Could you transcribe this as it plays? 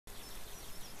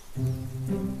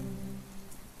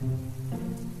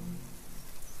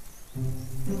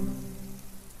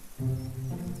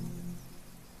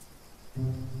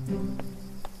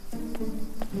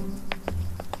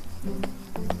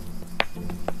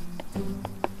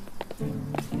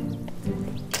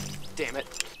Damn it.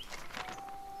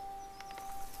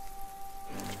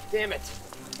 Damn it.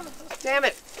 Damn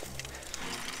it.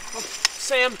 Oh,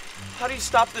 Sam, how do you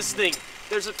stop this thing?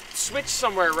 There's a switch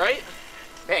somewhere, right?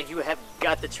 Man, you have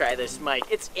got to try this, Mike.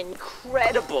 It's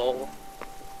incredible.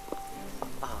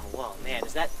 Oh, well, man,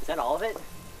 is that all of it?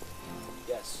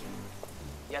 Yes.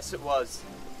 Yes, it was.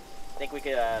 Think we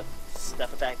could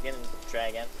stuff it back in and try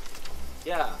again?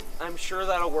 Yeah, I'm sure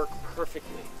that'll work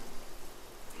perfectly.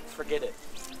 Forget it.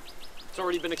 It's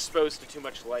already been exposed to too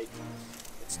much light.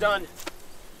 It's done.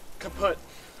 Kaput.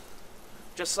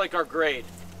 Just like our grade.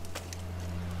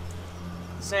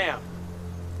 Sam.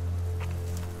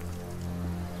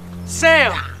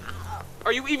 Sam!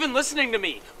 Are you even listening to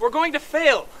me? We're going to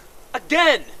fail.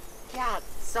 Again! Yeah,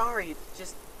 sorry.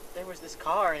 Just, there was this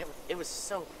car, and it was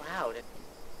so loud.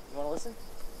 You want to listen?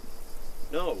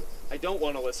 No, I don't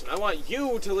want to listen. I want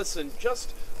you to listen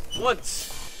just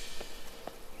once.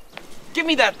 Give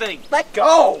me that thing! Let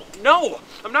go! No!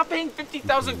 I'm not paying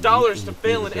 $50,000 to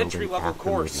fail an entry-level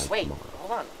course. Wait,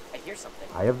 hold on. I hear something.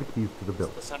 I have the keys to the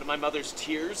building. The sound of my mother's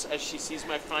tears as she sees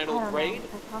my final grade?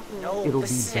 No, It'll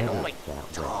listen. be better Oh my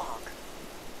that way. dog.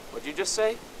 What'd you just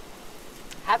say?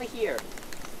 Have it here.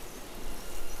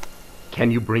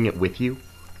 Can you bring it with you?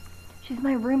 She's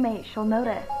my roommate. She'll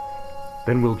notice.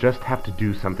 Then we'll just have to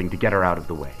do something to get her out of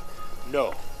the way.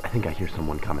 No. I think I hear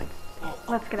someone coming.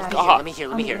 Let's get out of here.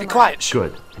 Let me hear. Be quiet. Shh.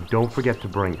 Good. And don't forget to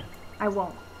bring it. I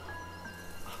won't.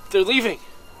 They're leaving.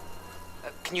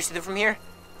 Can you see them from here?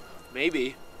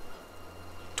 Maybe.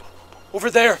 Over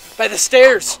there, by the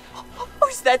stairs. Oh,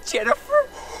 is that Jennifer?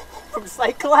 From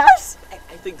psych class? I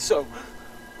think so.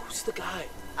 Who's the guy?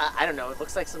 I don't know. It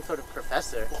looks like some sort of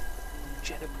professor.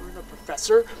 Jennifer and a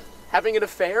professor? Having an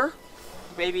affair?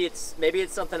 Maybe it's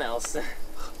something else.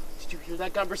 Did you hear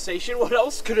that conversation? What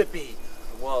else could it be?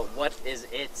 Well, what is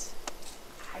it?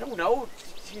 I don't know.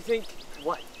 Do you think...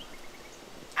 What?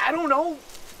 I don't know.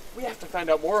 We have to find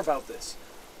out more about this.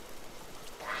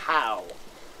 How?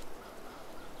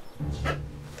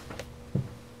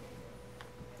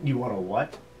 You want a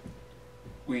what?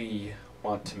 We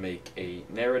want to make a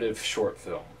narrative short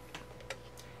film.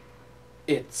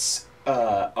 It's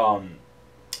a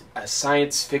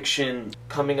science fiction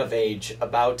coming of age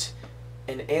about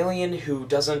an alien who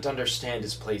doesn't understand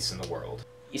his place in the world.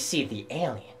 You see, the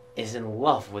alien is in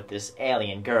love with this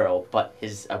alien girl, but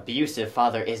his abusive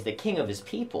father is the king of his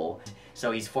people,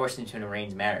 so he's forced into an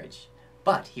arranged marriage.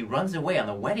 But he runs away on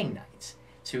the wedding night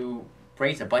to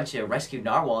raise a bunch of rescued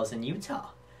narwhals in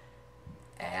Utah.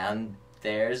 And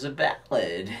there's a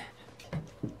ballad.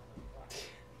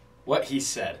 What he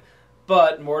said.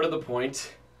 But more to the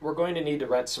point, we're going to need to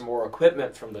rent some more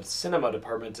equipment from the cinema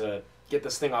department to get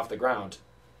this thing off the ground.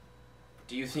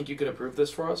 Do you think you could approve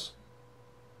this for us?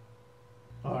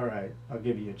 Alright, I'll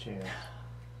give you a chance.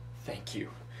 Thank you.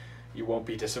 You won't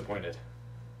be disappointed.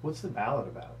 What's the ballad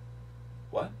about?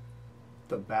 What?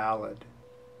 The ballad.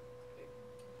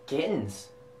 Kittens.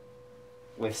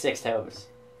 With 6 toes.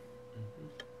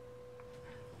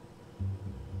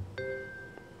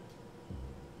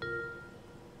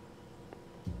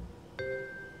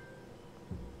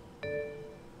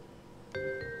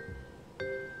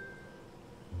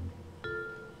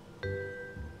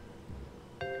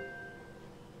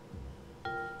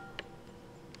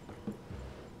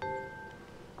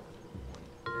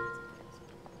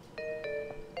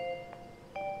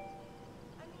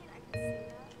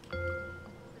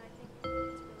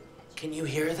 Can you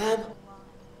hear them?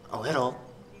 A little.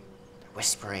 They're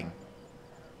whispering.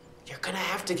 You're gonna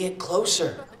have to get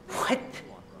closer. What?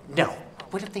 No.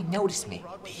 What if they notice me?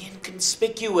 Be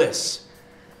inconspicuous.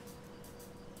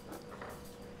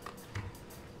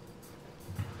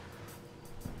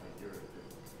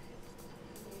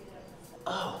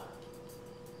 Oh.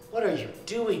 What are you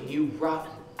doing, you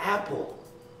rotten apple?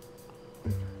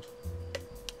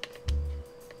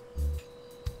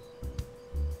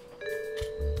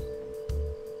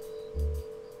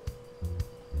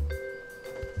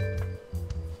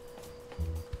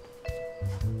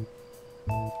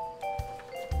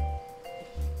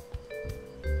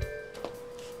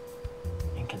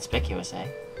 Inconspicuous, eh?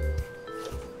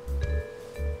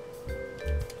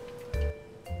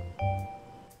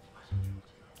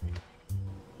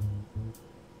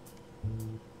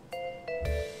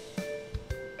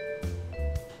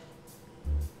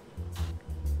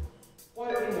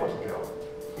 Why don't you want to go?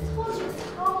 This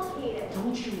was complicated.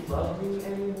 Don't you love me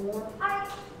anymore? I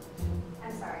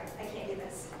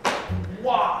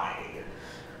Why?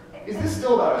 Is this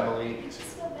still about Emily? I just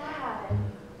feel bad.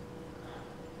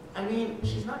 I mean,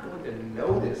 she's not going to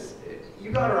notice it.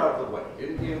 You got her out of the way,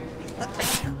 didn't you?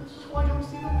 This is why I don't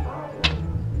see the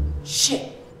problem.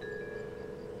 Shit!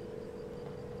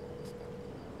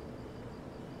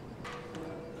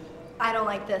 I don't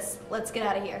like this. Let's get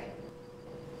out of here.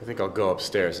 I think I'll go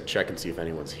upstairs and check and see if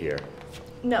anyone's here.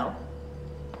 No.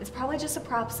 It's probably just a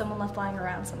prop someone left lying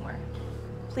around somewhere.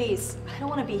 Please, I don't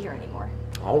want to be here anymore.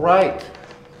 All right.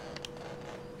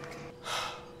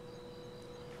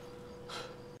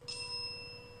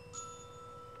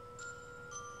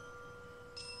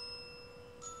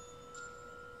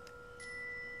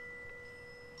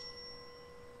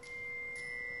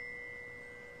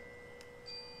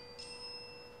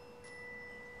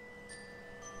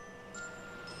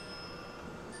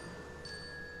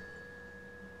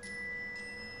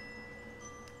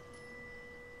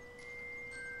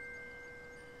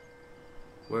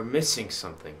 We're missing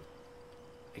something.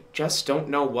 I just don't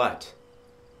know what.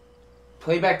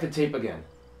 Play back the tape again.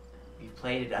 We've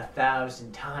played it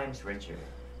 1,000 times, Richard.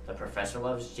 The professor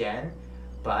loves Jen,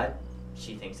 but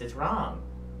she thinks it's wrong.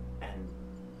 And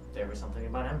there was something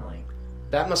about Emily.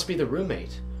 That must be the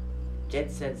roommate. Jen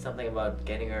said something about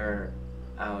getting her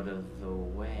out of the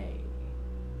way.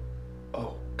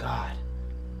 Oh, God.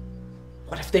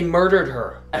 What if they murdered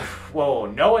her? Whoa,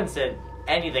 no one said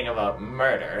anything about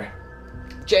murder.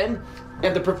 Jen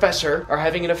and the professor are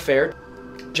having an affair.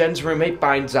 Jen's roommate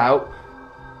finds out,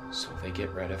 so they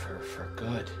get rid of her for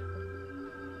good.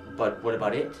 But what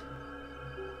about it?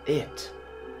 It.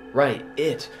 Right,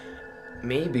 it.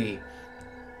 Maybe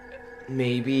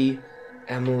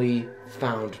Emily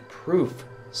found proof,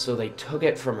 so they took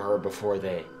it from her before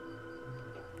they...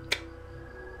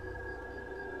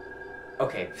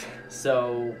 Okay,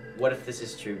 so what if this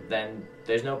is true? Then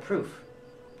there's no proof.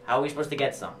 How are we supposed to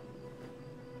get some?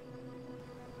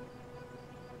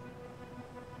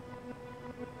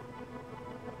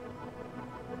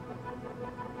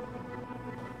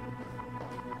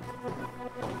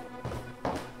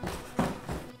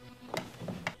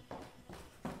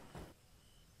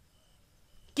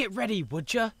 Get ready,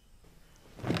 would ya?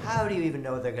 How do you even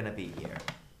know they're gonna be here?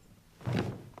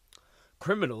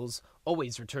 Criminals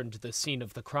always return to the scene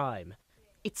of the crime.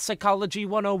 It's Psychology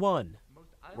 101.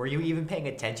 Were you even paying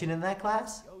attention in that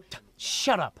class?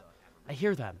 Shut up. I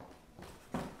hear them.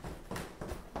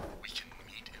 We can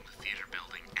meet in the theater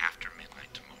building after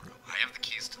midnight tomorrow. I have the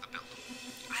keys to the building.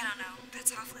 I don't know.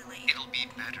 That's awfully late. It'll be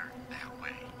better that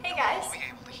way. Hey, guys. You'll be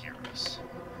able to hear us.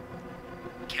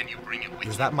 Can you bring it with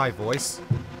Is you? that my voice?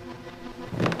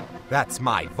 That's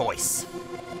my voice.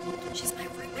 She's my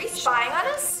roommate. Spying on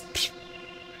us?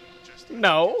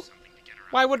 No.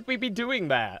 Why would we be doing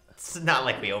that? It's not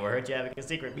like we overheard you having a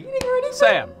secret meeting or anything.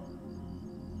 Sam.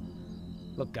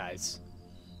 Look, guys.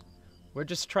 We're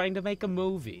just trying to make a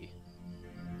movie.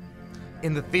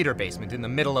 In the theater basement in the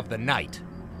middle of the night.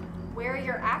 Where are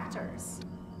your actors?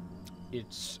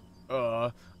 It's,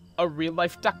 a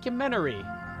real-life documentary.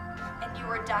 And you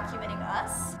were documenting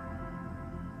us?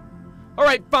 All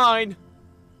right, fine.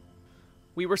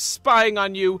 We were spying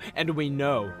on you, and we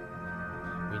know.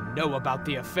 We know about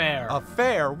the affair.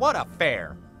 Affair? What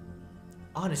affair?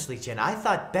 Honestly, Jen, I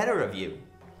thought better of you.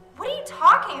 What are you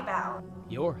talking about?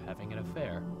 You're having an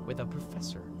affair with a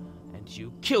professor, and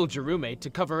you killed your roommate to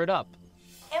cover it up.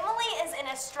 Emily is in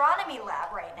astronomy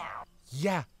lab right now.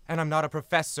 Yeah, and I'm not a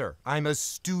professor. I'm a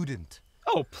student.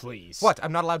 Oh, please. What,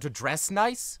 I'm not allowed to dress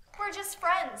nice? We're just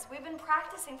friends. We've been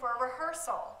practicing for a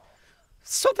rehearsal.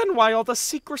 So then why all the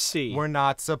secrecy? We're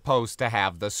not supposed to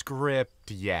have the script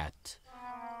yet.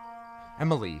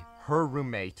 Emily, her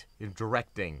roommate, is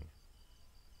directing.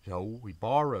 So we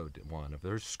borrowed one of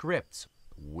their scripts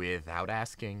without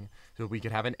asking so we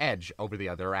could have an edge over the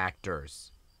other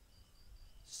actors.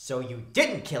 So you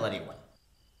didn't kill anyone.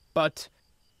 But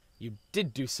you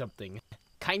did do something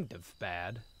kind of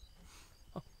bad.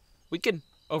 Oh, we can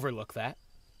overlook that.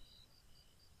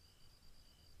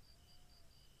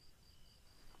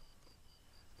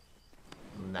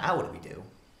 Now what do we do?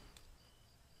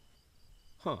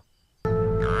 Huh.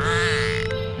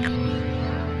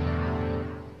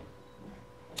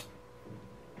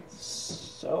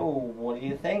 So, what do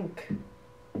you think?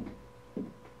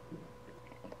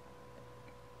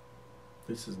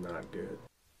 This is not good.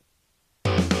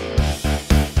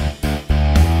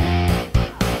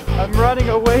 I'm running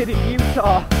away to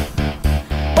Utah.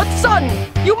 But son,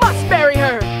 you must marry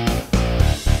her!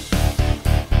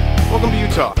 Welcome to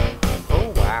Utah.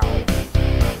 Oh, wow. We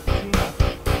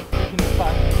can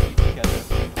finally be together.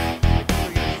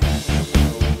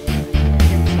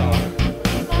 Utah.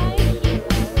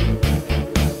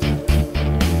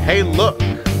 Hey, look!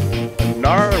 A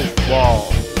narwhal.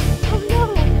 Oh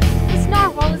no! This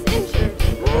narwhal is injured.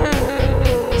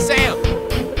 Sam!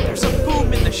 There's a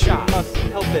boom in the shop. Must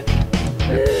help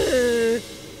it.